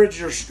the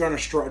fridges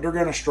are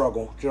gonna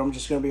struggle. I'm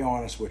just gonna be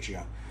honest with you.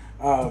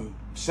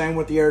 Same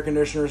with the air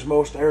conditioners.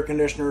 Most air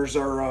conditioners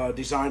are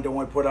designed to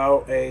only put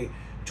out a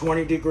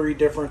 20-degree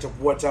difference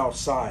of what's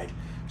outside.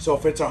 So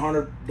if it's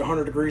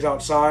 100 degrees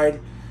outside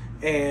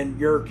and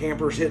your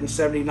camper's hitting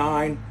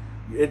 79,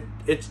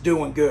 it's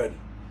doing good.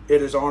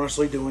 It is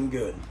honestly doing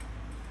good.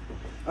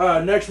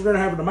 Next, we're going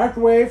to have the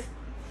microwave.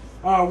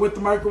 With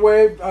the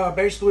microwave,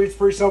 basically it's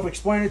pretty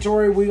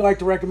self-explanatory. We like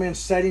to recommend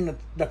setting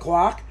the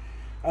clock.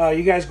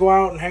 You guys go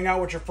out and hang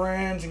out with your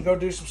friends and go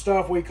do some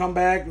stuff. We come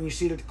back and you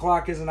see that the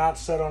clock is not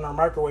set on our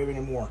microwave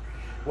anymore.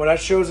 Well,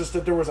 that shows us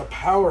that there was a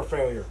power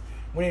failure.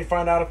 We need to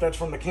find out if that's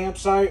from the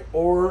campsite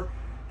or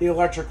the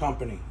electric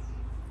company.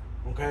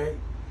 Okay?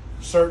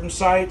 Certain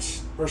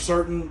sites or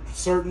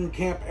certain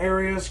camp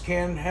areas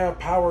can have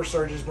power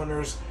surges when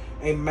there's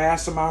a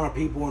mass amount of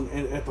people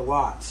at the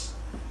lots.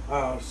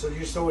 So you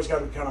just always got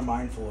to be kind of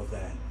mindful of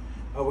that.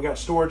 We got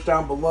storage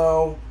down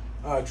below,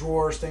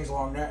 drawers, things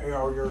along that.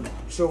 Your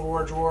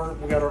silverware drawer.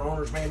 We got our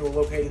owner's manual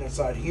located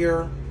inside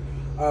here.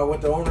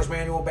 With the owner's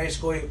manual,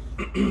 basically,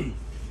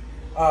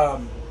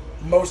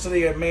 most of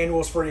the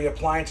manuals for the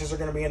appliances are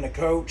going to be in the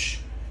coach.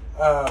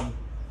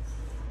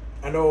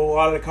 I know a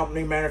lot of the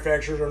company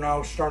manufacturers are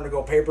now starting to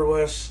go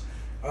paperless,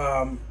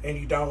 and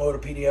you download a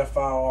PDF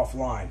file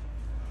offline.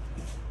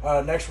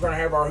 Next, we're going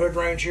to have our hood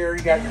range here.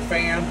 You got your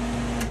fan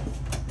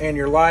and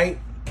your light.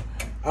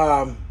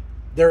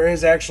 There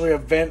is actually a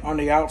vent on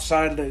the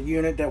outside of the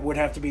unit that would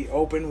have to be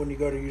open when you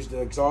go to use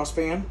the exhaust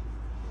fan.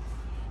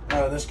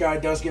 This guy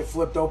does get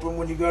flipped open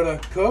when you go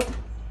to cook.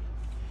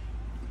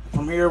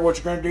 From here, what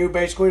you're going to do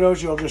basically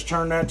is you'll just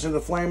turn that to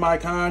the flame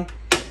icon,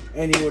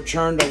 and you would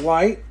turn the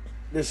light.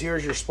 This here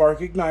is your spark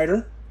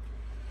igniter.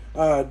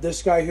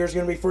 This guy here is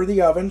going to be for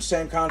the oven.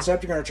 Same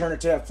concept. You're going to turn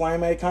it to that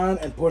flame icon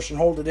and push and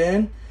hold it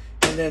in,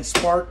 and then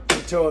spark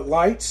until it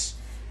lights.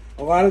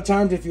 A lot of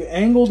times if you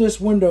angle this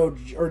window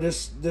or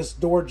this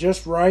door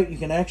just right, you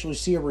can actually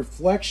see a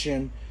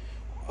reflection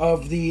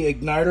of the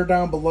igniter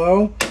down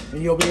below,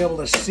 and you'll be able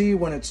to see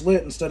when it's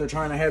lit instead of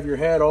trying to have your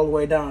head all the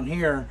way down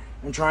here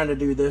and trying to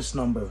do this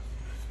number.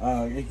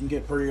 It can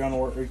get pretty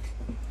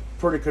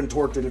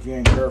contorted if you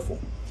ain't careful.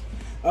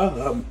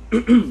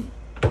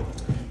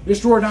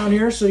 This drawer down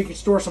here, so you can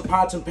store some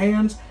pots and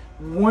pans.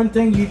 One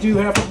thing you do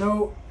have to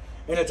know,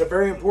 and it's a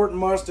very important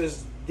must,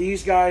 is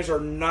these guys are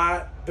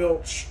not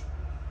built.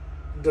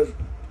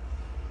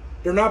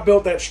 They're not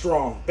built that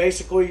strong.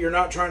 Basically, you're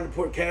not trying to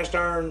put cast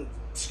iron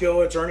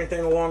skillets or anything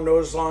along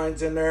those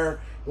lines in there.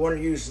 You want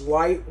to use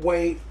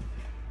lightweight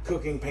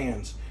cooking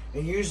pans.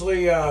 And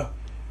usually,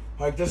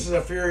 like this is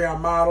a Furrion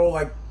model,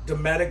 like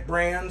Dometic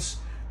brands,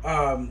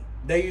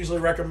 they usually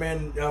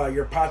recommend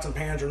your pots and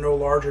pans are no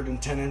larger than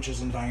 10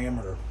 inches in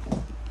diameter.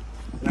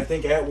 And I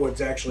think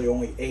Atwood's actually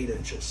only 8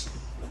 inches.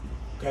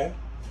 Okay?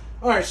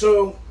 Alright,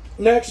 so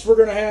next we're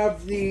going to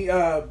have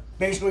the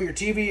basically your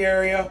TV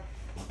area.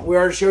 We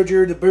already showed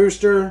you the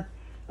booster.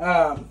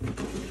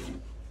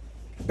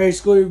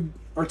 Basically,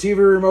 our TV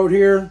remote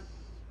here.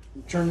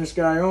 Turn this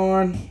guy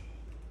on.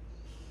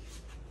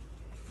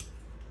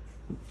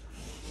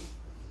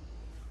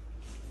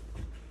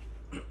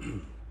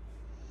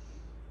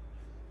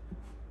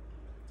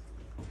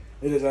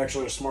 It is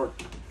actually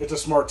it's a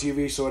smart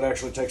TV, so it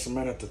actually takes a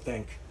minute to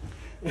think.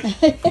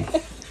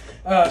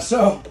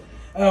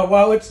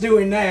 While it's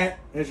doing that,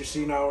 as you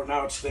see now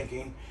it's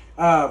thinking.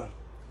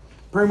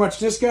 Pretty much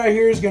this guy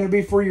here is going to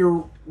be for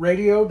your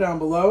radio down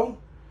below.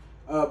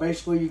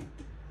 Basically,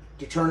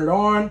 to turn it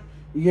on,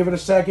 you give it a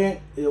second,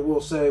 it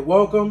will say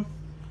welcome.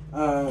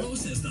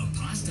 Rose is the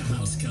Pasta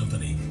House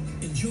Company.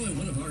 Enjoy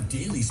one of our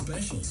daily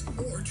specials.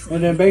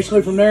 And then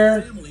basically from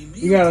there,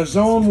 you got a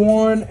zone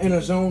 1 and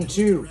a zone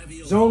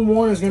 2. Zone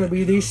 1 is going to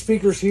be these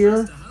speakers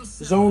here.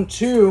 Zone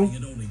 2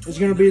 is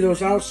going to be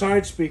those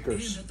outside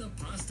speakers.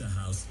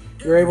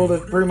 You're able to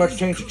pretty much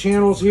change the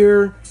channels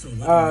here.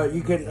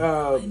 You can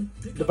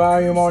the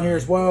volume on here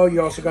as well.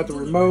 You also got the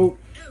remote.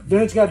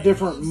 Then it's got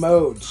different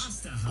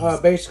modes.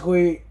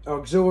 Basically,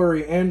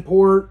 auxiliary in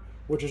port,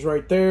 which is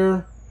right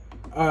there.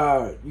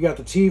 You got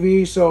the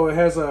TV, so it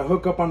has a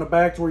hookup on the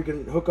back where you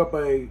can hook up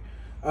a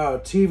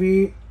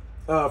TV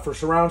for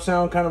surround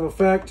sound kind of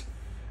effect.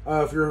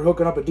 If you're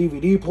hooking up a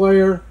DVD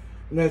player,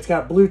 and then it's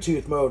got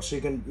Bluetooth mode, so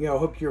you can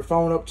hook your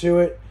phone up to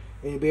it,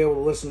 and you'll be able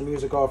to listen to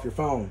music off your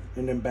phone,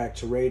 and then back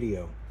to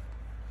radio.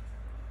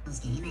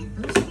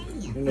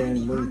 And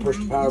then when you push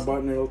the power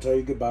button, it'll tell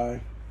you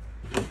goodbye.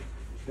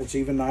 It's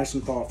even nice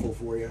and thoughtful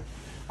for you.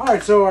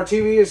 Alright, so our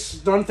TV is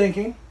done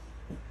thinking,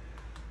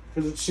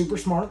 because it's super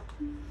smart.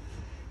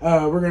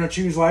 We're going to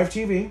choose Live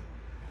TV.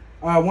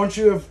 Once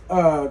you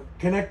have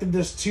connected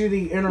this to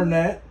the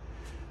internet,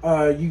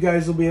 you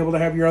guys will be able to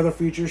have your other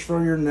features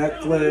for your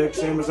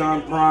Netflix,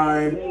 Amazon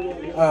Prime,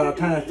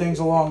 kind of things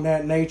along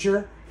that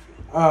nature.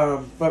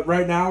 But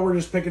right now we're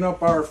just picking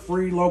up our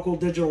free local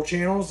digital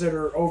channels that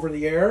are over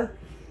the air,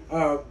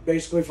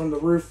 basically from the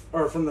roof,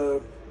 or from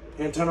the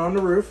antenna on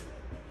the roof.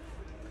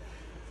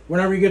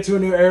 Whenever you get to a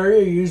new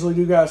area, you usually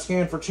do got to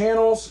scan for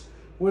channels.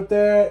 With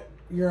that,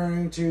 you're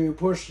going to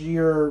push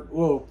your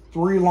little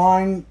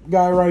 3-line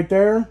guy right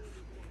there,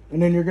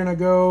 and then you're going to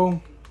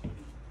go...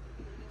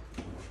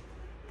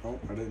 Oh,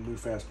 I didn't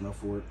move fast enough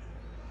for it.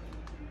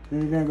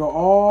 Then you're going to go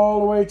all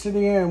the way to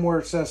the end where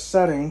it says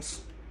settings.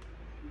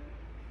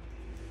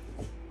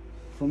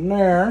 From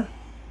there,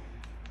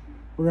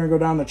 we're going to go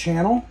down to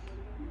channel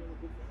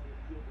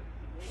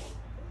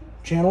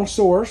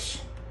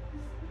source.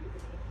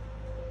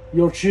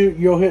 You'll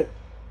hit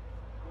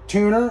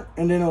tuner,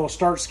 and then it'll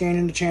start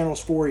scanning the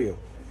channels for you.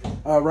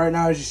 Right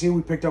now, as you see,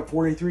 we picked up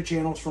 43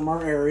 channels from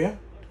our area.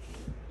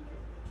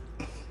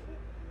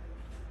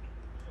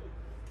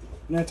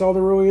 And that's all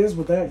there really is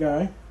with that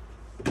guy.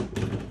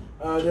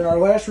 Then our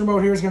last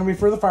remote here is going to be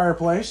for the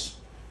fireplace.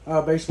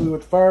 Basically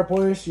with the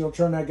fireplace, you'll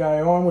turn that guy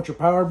on with your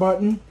power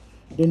button.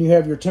 Then you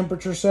have your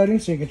temperature setting,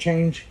 so you can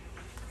change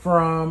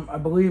from, I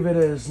believe it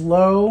is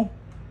low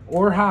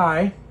or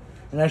high,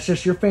 and that's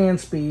just your fan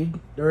speed.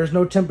 There is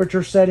no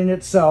temperature setting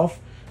itself.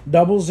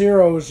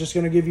 00 is just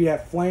going to give you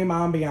that flame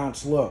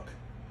ambiance look.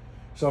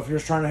 So if you're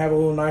just trying to have a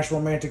little nice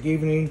romantic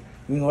evening,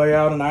 you can lay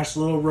out a nice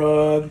little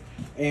rug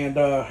and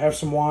have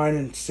some wine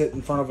and sit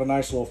in front of a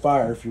nice little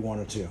fire if you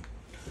wanted to.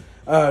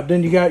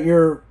 Then you got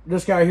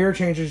this guy here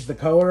changes the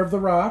color of the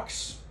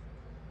rocks.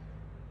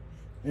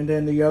 And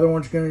then the other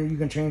one's you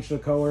can change the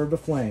color of the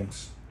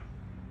flames.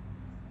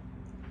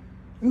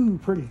 Ooh,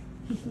 pretty.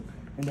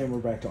 And then we're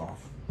back to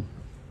off.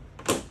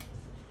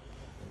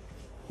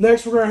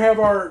 Next, we're going to have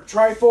our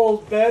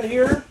trifold bed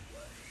here.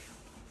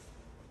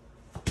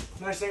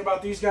 Nice thing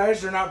about these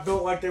guys, they're not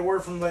built like they were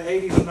from the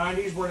 80s and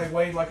 90s where they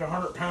weighed like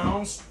 100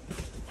 pounds.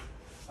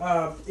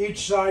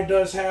 Each side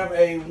does have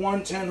a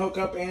 110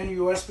 hookup and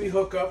USB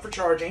hookup for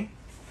charging.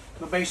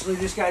 But basically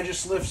this guy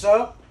just lifts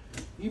up.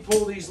 You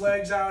pull these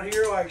legs out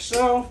here like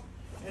so,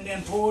 and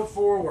then pull it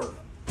forward.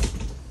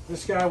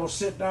 This guy will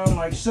sit down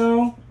like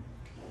so.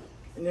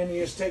 And then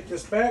you just take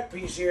this back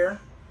piece here,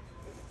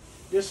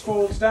 this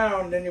folds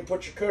down, and then you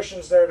put your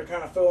cushions there to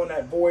kind of fill in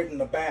that void in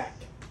the back.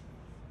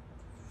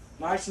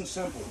 Nice and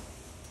simple.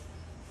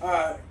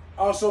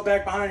 Also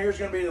back behind here is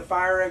going to be the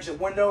fire exit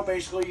window.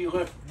 Basically you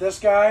lift this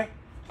guy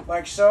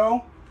like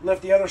so,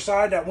 lift the other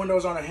side, that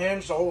window's on a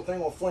hinge, the whole thing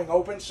will fling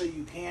open so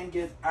you can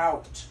get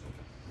out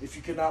if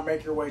you could not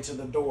make your way to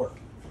the door.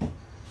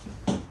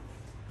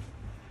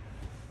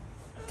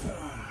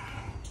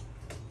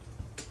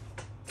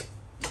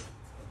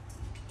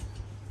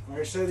 Like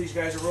I said, these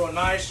guys are real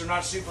nice. They're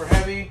not super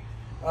heavy.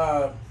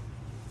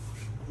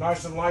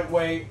 Nice and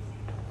lightweight.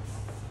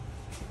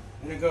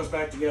 And it goes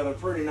back together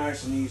pretty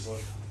nice and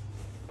easily.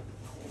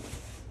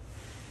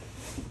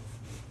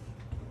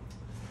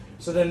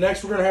 So then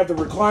next we're going to have the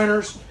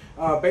recliners.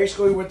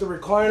 Basically with the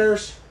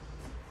recliners,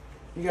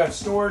 you got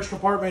storage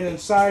compartment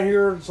inside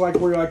here. It's like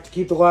where you like to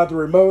keep a lot of the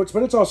remotes,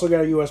 but it's also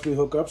got a USB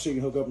hookup so you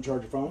can hook up and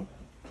charge your phone.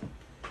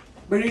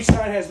 But each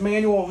side has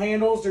manual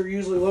handles. They're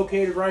usually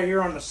located right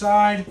here on the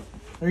side.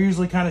 They're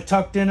usually kind of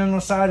tucked in on the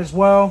side as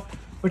well.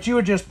 But you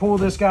would just pull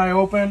this guy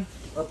open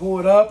or pull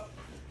it up,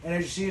 and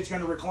as you see, it's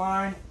going to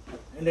recline.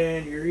 And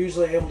then you're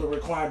usually able to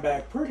recline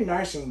back pretty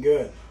nice and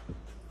good.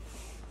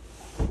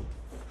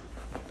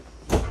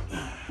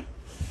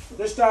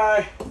 This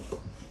die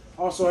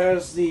also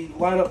has the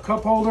light up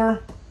cup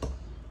holder.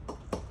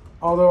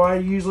 Although I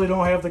usually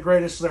don't have the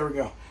greatest, there we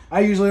go. I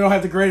usually don't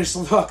have the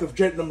greatest luck of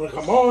getting them to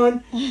come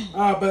on.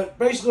 But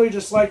basically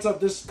just lights up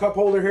this cup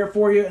holder here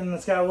for you, and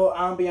it's got a little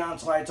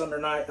ambiance lights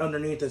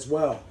underneath as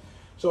well.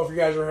 So if you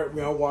guys are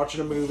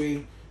watching a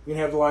movie, you can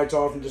have the lights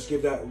off and just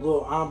give that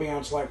little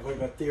ambiance light,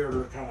 like a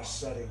theater kind of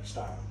setting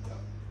style.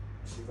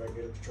 Let's see if I can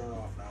get it to turn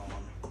off now on me.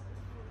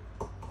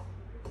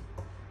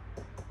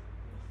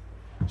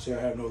 See, I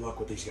have no luck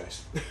with these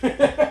guys.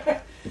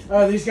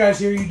 These guys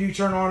here you do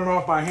turn on and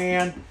off by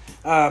hand.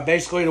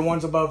 Basically the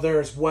ones above there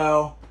as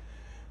well.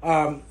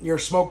 Your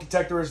smoke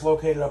detector is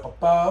located up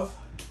above.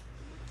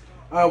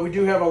 We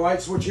do have a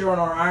light switch here on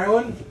our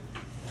island.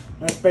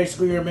 That's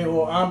basically going to be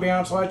little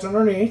ambiance lights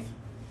underneath.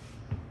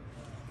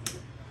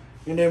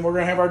 And then we're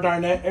going to have our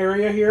dinette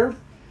area here.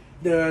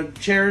 The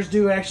chairs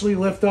do actually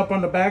lift up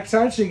on the back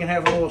side, so you can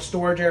have a little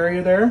storage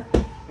area there.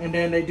 And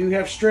then they do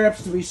have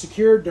straps to be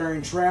secured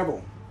during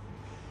travel.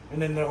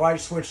 And then the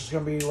light switch is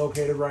going to be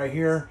located right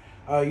here.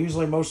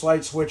 Usually most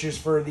light switches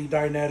for the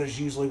dinette is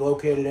usually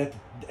located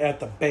at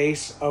the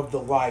base of the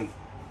light.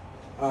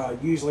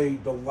 Usually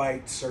the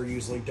lights are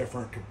usually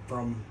different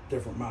from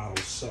different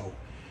models. So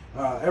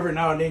every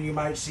now and then you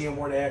might see them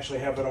where they actually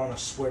have it on a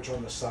switch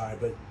on the side.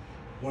 But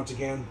once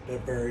again,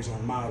 that varies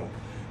on model.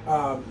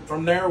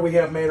 From there, we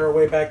have made our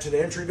way back to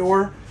the entry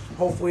door.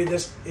 Hopefully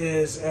this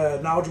is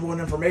knowledgeable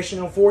and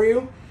informational for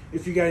you.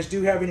 If you guys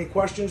do have any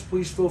questions,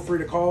 please feel free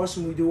to call us,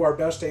 and we do our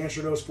best to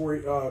answer those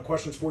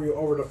questions for you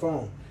over the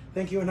phone.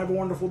 Thank you and have a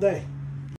wonderful day.